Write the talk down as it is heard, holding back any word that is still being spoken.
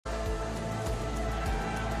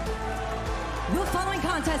The following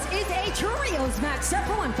contest is a trios match set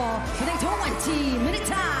for one fall with a 20-minute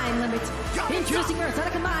time limit. Introducing first at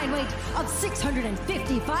a combined weight of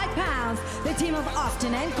 655 pounds, the team of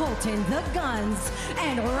Austin and Colton, the Guns,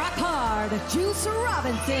 and Rock Hard, Juice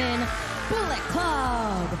Robinson, Bullet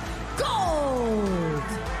Club,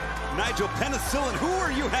 Gold. Nigel Penicillin, who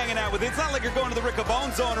are you hanging out with? It's not like you're going to the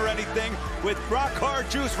Riccaboni zone or anything. With Rock Hard,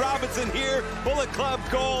 Juice Robinson here, Bullet Club,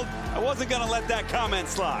 Gold. I wasn't going to let that comment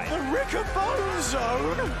slide. The Riccaboni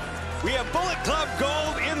zone? We have Bullet Club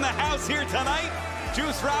Gold in the house here tonight.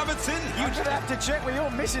 Juice Robinson. You're going to have to check with your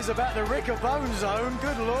missus about the Riccaboni zone.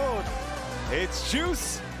 Good Lord. It's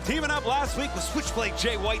Juice teaming up last week with Switchblade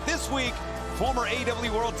Jay White. This week, former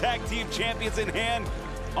AEW World Tag Team Champions in hand,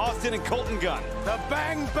 Austin and Colton Gunn. The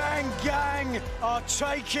Bang Bang Gang are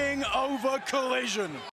taking over Collision.